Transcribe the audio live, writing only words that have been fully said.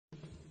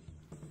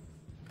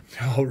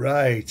All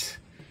right.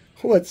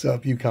 What's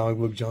up, you comic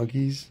book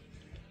junkies?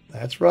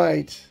 That's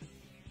right.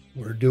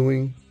 We're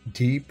doing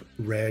Deep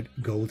Red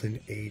Golden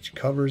Age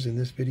covers in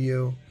this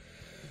video.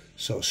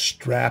 So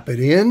strap it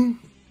in.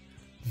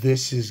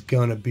 This is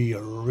going to be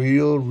a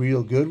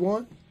real good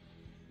one.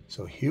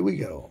 So here we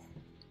go.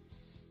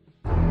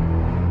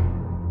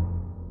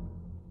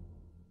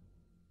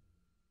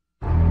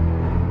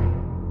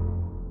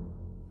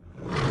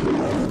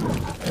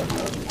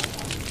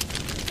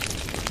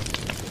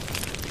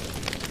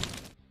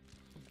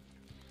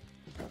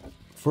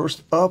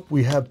 First up,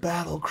 we have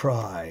Battle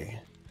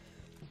Cry.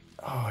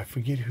 Oh, I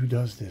forget who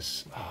does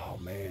this. Oh,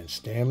 man.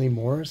 Stanley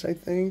Morris, I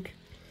think.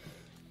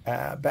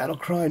 Battle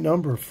Cry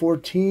number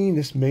 14.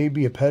 This may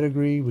be a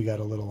pedigree. We got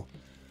a little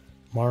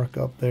mark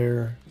up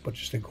there, but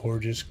just a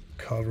gorgeous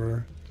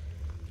cover.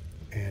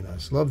 And I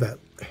just love that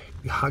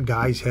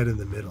guy's head in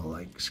the middle,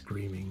 like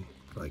screaming,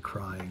 like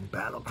crying.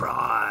 Battle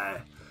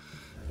Cry.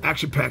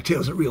 Action-packed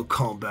tales of real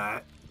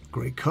combat.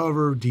 Great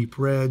cover. Deep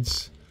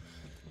reds.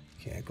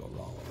 Can't go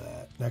wrong with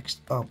that.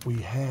 Next up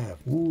we have,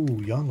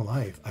 Young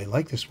Life. I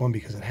like this one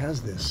because it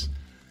has this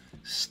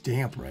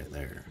stamp right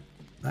there.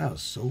 That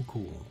was so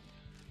cool.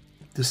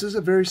 This is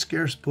a very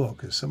scarce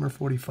book. It's Summer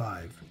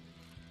 45.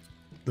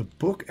 The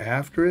book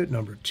after it,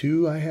 number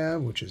 2 I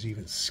have, which is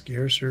even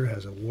scarcer,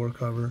 has a war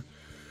cover.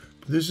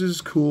 But this is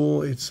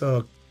cool. It's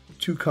 2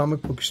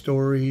 comic book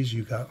stories.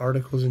 You got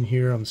articles in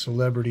here on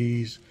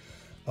celebrities,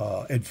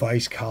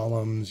 advice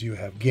columns. You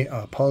have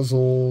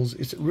puzzles.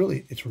 It's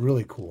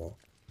really cool.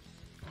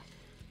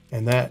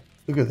 And that,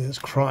 look at this,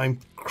 crime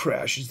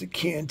crashes the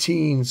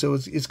canteen. So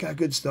it's got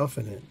good stuff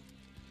in it.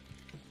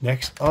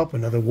 Next up,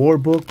 another war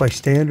book by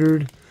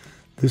Standard.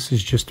 This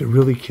is just a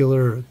really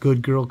killer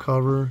good girl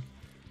cover.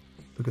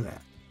 Look at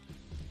that.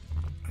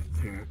 Right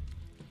there.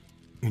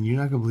 And you're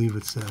not going to believe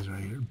what it says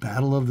right here.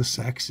 Battle of the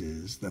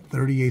Sexes, the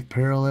 38th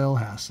Parallel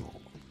Hassle.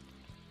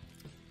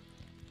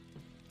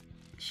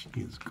 She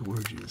is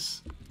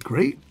gorgeous.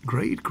 Great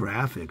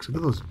graphics. Look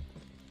at those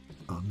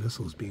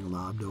missiles being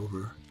lobbed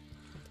over.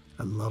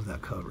 I love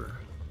that cover.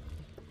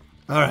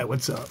 All right,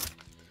 what's up?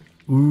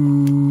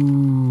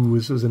 Ooh,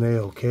 this was an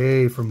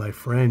AOK from my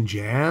friend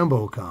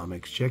Jambo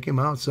Comics. Check him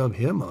out, sub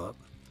him up.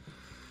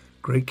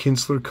 Great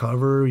Kinsler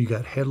cover. You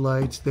got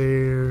headlights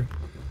there.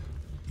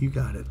 You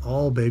got it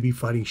all, baby.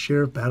 Fighting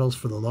Sheriff, Battles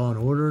for the Law and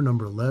Order,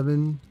 number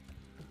 11.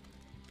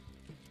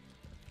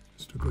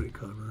 Just a great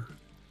cover.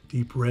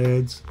 Deep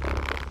reds.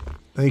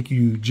 Thank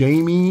you,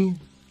 Jamie.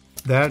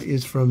 That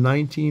is from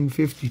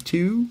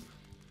 1952.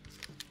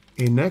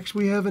 And next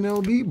we have an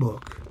LB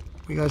book.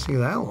 What do you guys think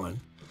of that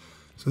one?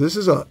 So this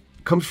is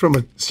comes from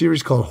a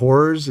series called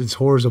Horrors. It's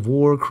Horrors of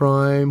War,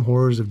 Crime,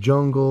 Horrors of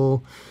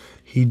Jungle.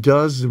 He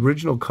does the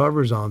original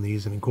covers on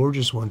these and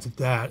gorgeous ones at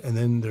that. And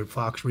then they're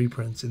Fox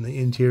reprints in the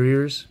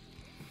interiors.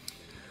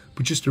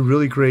 But just a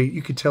really great,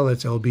 you could tell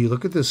that's LB.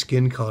 Look at the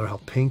skin color,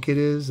 how pink it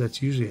is.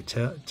 That's usually a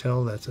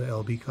tell that's an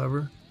LB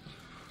cover.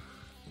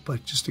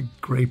 But just a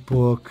great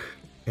book.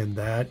 And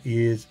that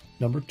is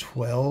number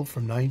 12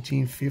 from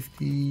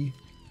 1953.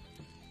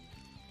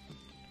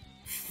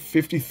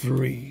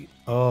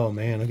 Oh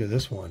man, look at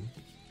this one.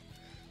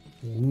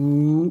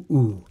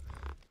 Ooh.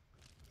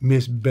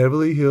 Miss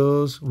Beverly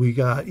Hills. We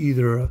got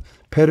either a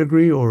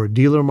pedigree or a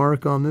dealer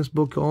mark on this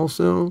book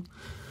also.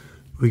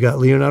 We got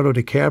Leonardo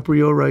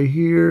DiCaprio right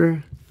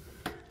here.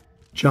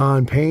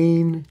 John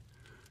Payne.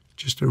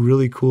 Just a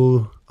really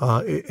cool,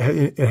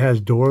 it has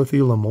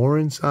Dorothy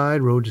Lamour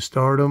inside, Road to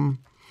Stardom.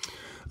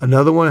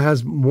 Another one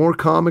has more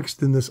comics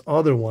than this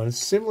other one. It's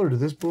similar to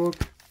this book,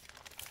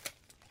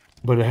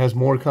 but it has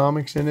more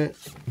comics in it,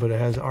 but it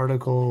has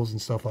articles and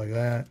stuff like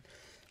that.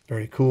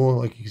 Very cool.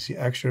 Like you can see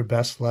extra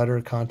best letter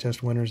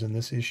contest winners in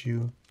this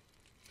issue.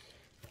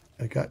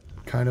 I got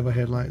kind of a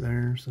headlight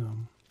there, so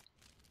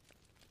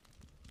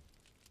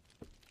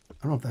I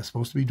don't know if that's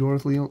supposed to be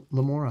Dorothy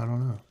Lamour. I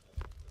don't know.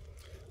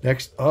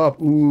 Next up,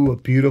 a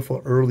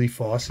beautiful early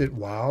Fawcett.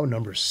 Wow,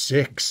 number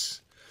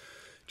 6.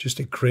 Just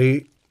a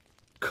great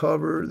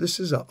cover. This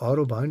is an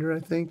auto binder, I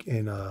think,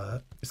 and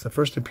it's the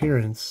first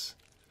appearance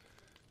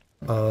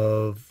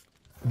of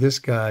this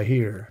guy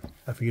here.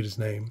 I forget his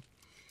name.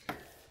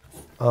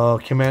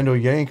 Commando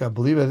Yank, I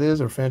believe it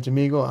is, or Phantom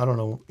Eagle. I don't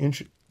know.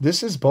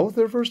 This is both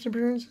their first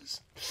appearances?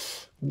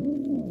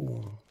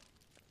 Ooh.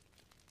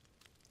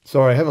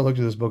 Sorry, I haven't looked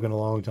at this book in a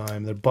long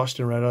time. They're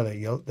busting right out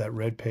of that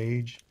red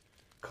page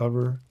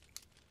cover.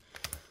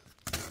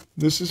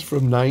 This is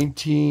from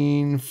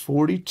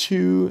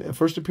 1942.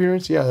 First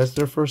appearance? Yeah, that's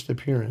their first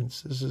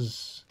appearance. This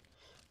is...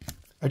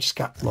 I just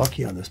got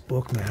lucky on this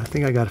book, man. I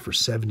think I got it for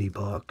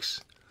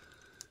 $70.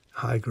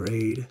 High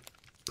grade.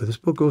 But this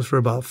book goes for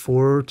about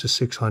 $400 to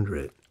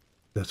 $600.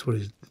 That's what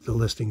the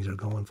listings are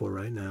going for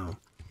right now.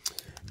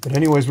 But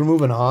anyways, we're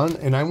moving on.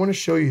 And I want to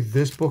show you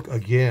this book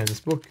again.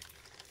 This book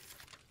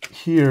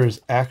here is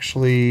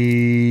actually...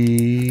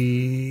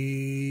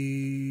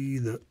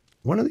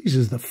 one of these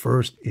is the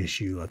first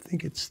issue. I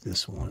think it's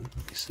this one.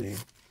 Let me see.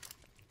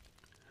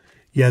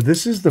 Yeah,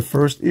 this is the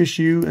first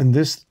issue, and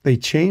they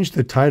changed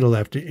the title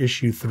after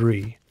issue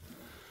 3.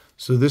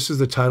 So this is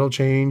the title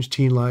change,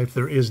 Teen Life.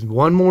 There is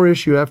one more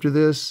issue after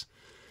this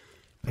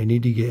I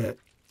need to get.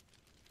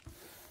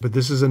 But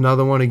this is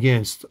another one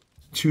against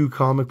 2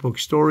 comic book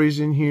stories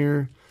in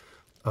here.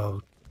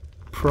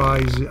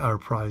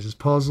 Prizes,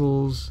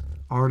 puzzles,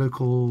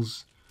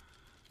 articles.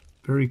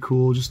 Very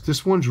cool. Just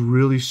this one's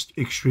really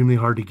extremely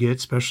hard to get,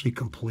 especially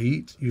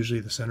complete. Usually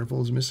the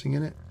centerfold is missing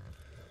in it.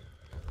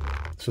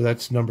 So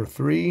that's number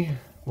 3.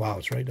 Wow,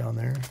 it's right down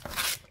there.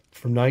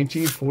 From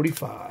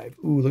 1945.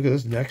 Ooh, look at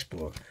this next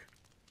book.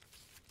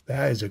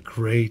 That is a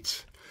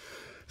great...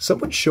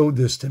 Someone showed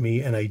this to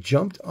me, and I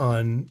jumped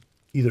on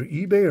either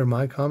eBay or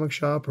My Comic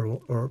Shop,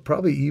 or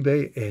probably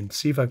eBay, and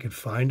see if I could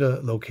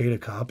locate a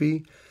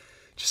copy.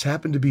 Just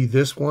happened to be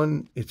this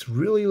one. It's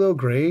really low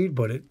grade,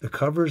 but the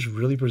cover's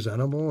really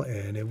presentable,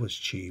 and it was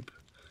cheap.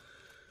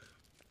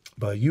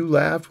 But you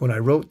laughed when I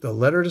wrote The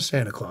Letter to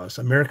Santa Claus,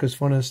 America's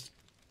Funnest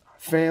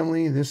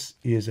Family. This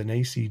is an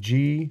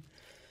ACG,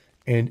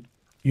 and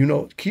you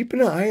know, keep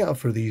an eye out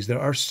for these. There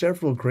are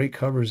several great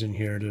covers in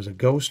here. There's a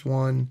ghost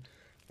one.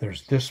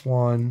 There's this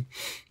one.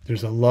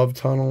 There's a love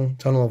tunnel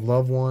of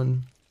love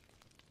one.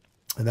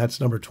 And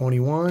that's number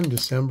 21,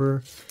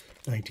 December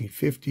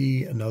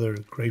 1950. Another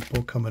great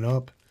book coming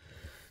up.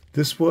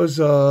 This was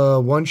a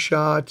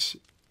one-shot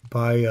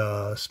by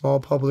a small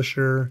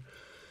publisher.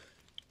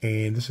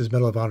 And this is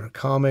Medal of Honor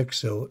Comics.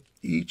 So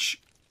it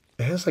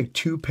has like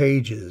 2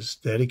 pages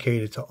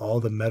dedicated to all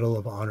the Medal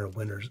of Honor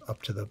winners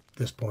up to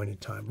this point in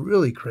time.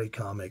 Really great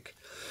comic.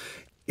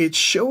 It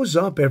shows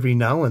up every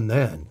now and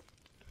then.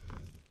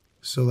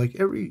 So like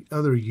every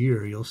other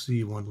year, you'll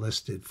see one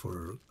listed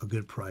for a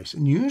good price.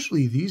 And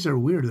usually these are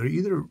weird.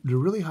 They're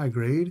really high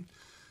grade.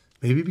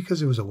 Maybe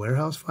because it was a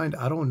warehouse find.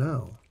 I don't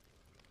know.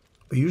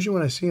 But usually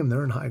when I see them,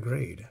 they're in high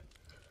grade.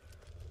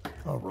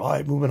 All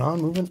right, moving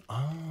on.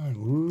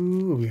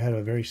 Ooh, we had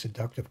a very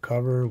seductive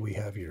cover. We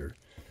have your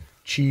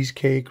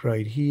cheesecake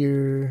right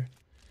here.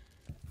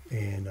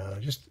 And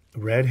just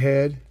red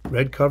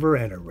cover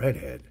and a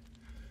redhead.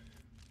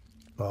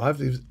 Well, I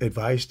have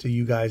advice to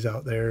you guys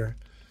out there.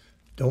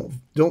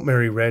 Don't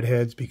marry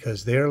redheads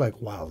because they're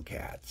like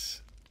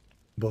wildcats.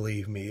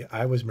 Believe me,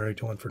 I was married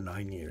to one for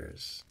 9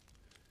 years.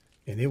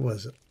 And it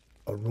was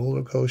a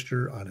roller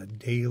coaster on a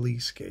daily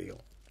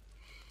scale.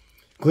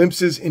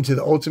 Glimpses into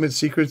the ultimate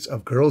secrets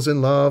of girls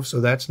in love.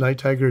 So that's Night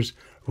Tiger's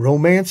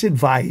romance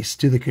advice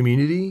to the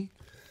community.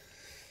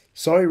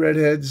 Sorry,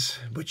 redheads,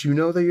 but you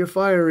know that you're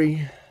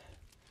fiery.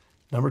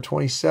 Number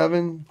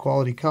 27,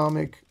 Quality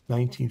Comic,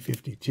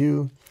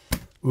 1952.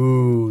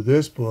 Ooh,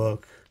 this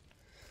book.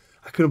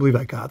 I couldn't believe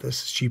I got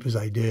this as cheap as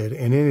I did.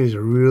 And it is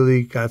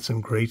really got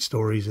some great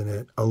stories in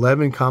it.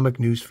 11 comic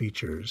news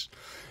features.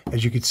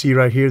 As you can see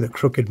right here, The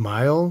Crooked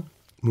Mile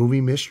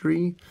movie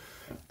mystery.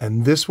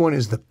 And this one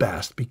is the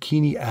best.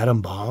 Bikini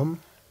Atom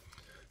Bomb.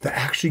 That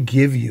actually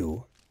give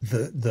you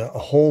the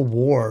whole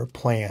war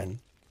plan,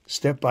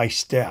 step by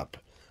step,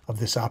 of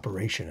this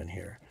operation in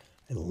here.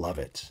 I love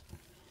it.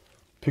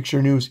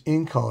 Picture News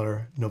in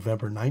color,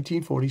 November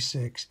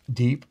 1946.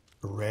 Deep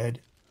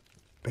Red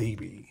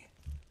Baby.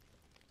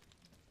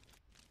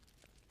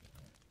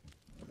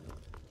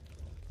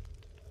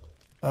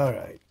 All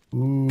right.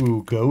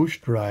 Ooh,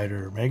 Ghost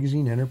Rider,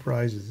 Magazine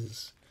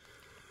Enterprises.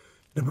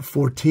 Number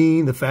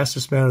 14, The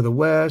Fastest Man of the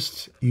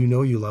West. You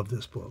know you love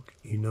this book.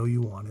 You know you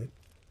want it.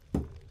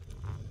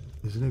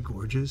 Isn't it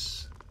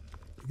gorgeous?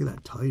 Look at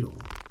that title.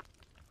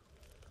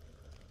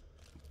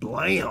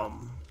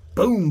 Blam!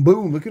 Boom,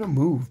 boom. Look at him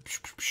move.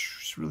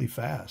 It's really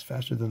fast.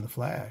 Faster than the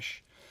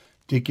Flash.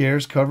 Dick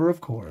Ayers cover,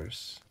 of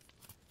course.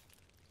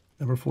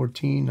 Number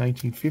 14,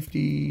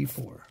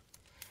 1954.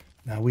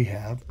 Now we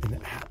have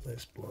an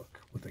Atlas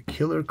book with a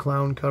killer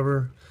clown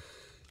cover.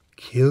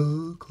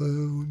 Kill,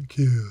 clown,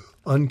 kill.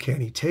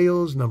 Uncanny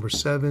Tales, number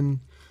 7.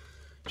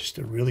 Just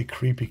a really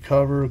creepy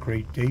cover.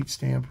 Great date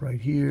stamp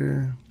right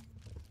here.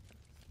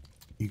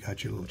 You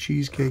got your little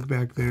cheesecake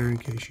back there in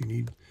case you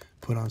need to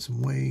put on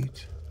some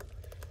weight.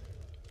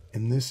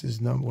 And this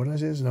is number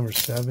 7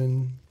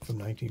 from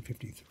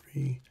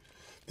 1953.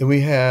 Then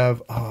we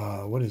have,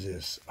 what is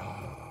this?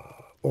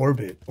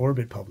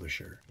 Orbit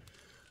publisher.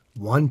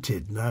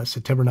 Wanted,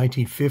 September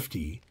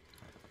 1950.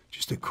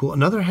 Just a cool,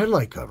 another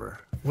headlight cover.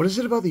 What is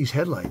it about these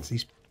headlights?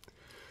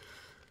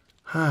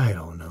 I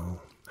don't know.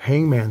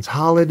 Hangman's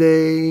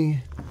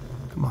Holiday.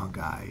 Come on,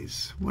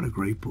 guys. What a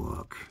great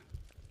book.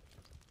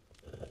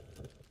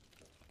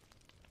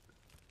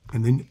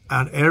 And then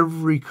on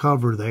every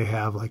cover, they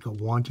have like a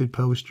wanted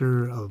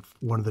poster of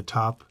one of the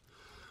top,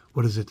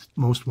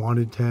 most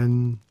wanted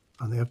 10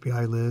 on the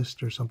FBI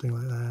list or something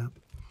like that.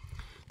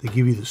 They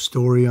give you the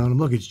story on them.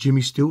 Look, it's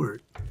Jimmy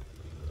Stewart.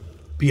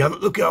 Be on the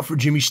lookout for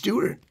Jimmy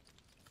Stewart.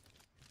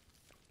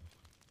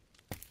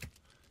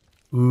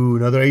 Ooh,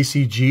 another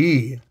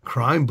ACG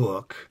crime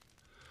book.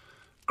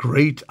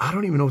 Great. I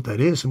don't even know what that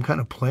is. Some kind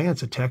of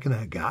plant's attacking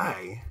that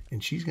guy.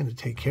 And she's going to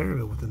take care of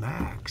it with an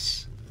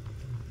axe.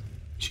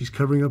 She's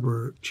covering up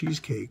her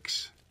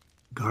cheesecakes.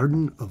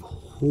 Garden of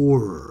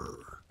Horror.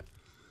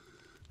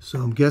 So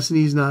I'm guessing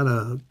he's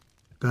not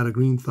got a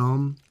green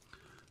thumb.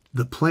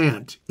 The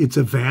Plant, It's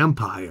a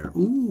Vampire.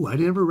 Ooh, I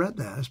never read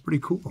that. That's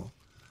pretty cool.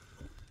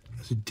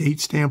 There's a date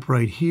stamp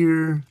right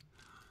here.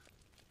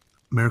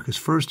 America's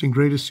First and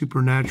Greatest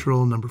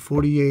Supernatural, number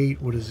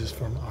 48. What is this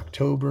from?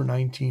 October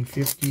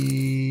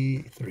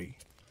 1953.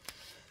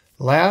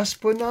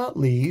 Last but not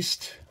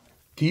least,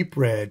 Deep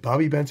Red,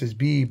 Bobby Benson's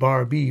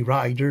Barbie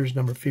Riders,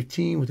 number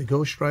 15 with the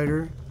Ghost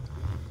Rider.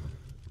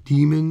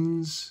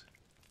 Demons.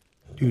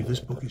 Dude, this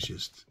book is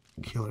just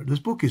killer. This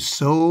book is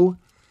so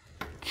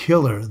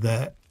killer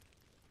that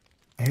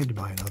I had to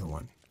buy another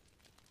one.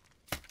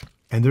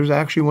 And there's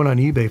actually one on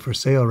eBay for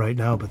sale right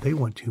now, but they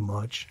want too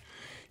much.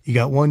 You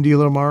got one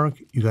dealer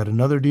mark, you got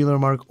another dealer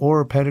mark,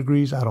 or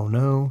pedigrees, I don't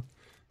know.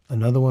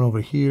 Another one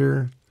over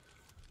here.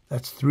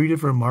 That's 3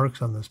 different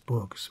marks on this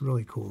book. It's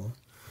really cool.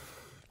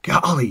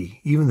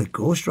 Golly, even the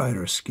Ghost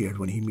Rider is scared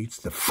when he meets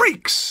the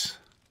freaks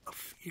of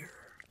fear.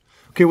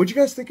 Okay, what do you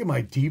guys think of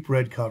my Deep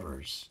Red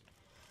covers?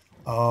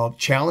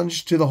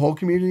 Challenge to the whole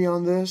community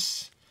on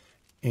this.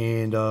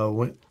 And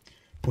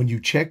when you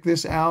check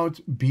this out,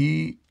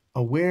 be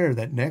aware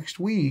that next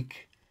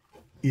week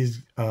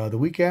is the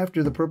week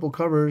after the purple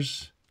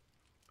covers.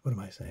 What am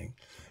I saying?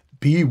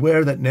 Be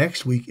aware that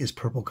next week is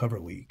purple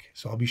cover week.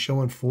 So I'll be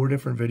showing 4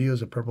 different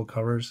videos of purple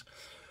covers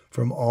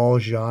from all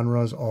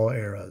genres, all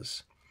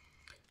eras.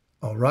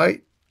 All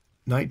right.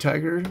 Night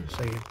Tiger,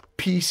 say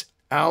peace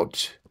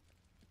out.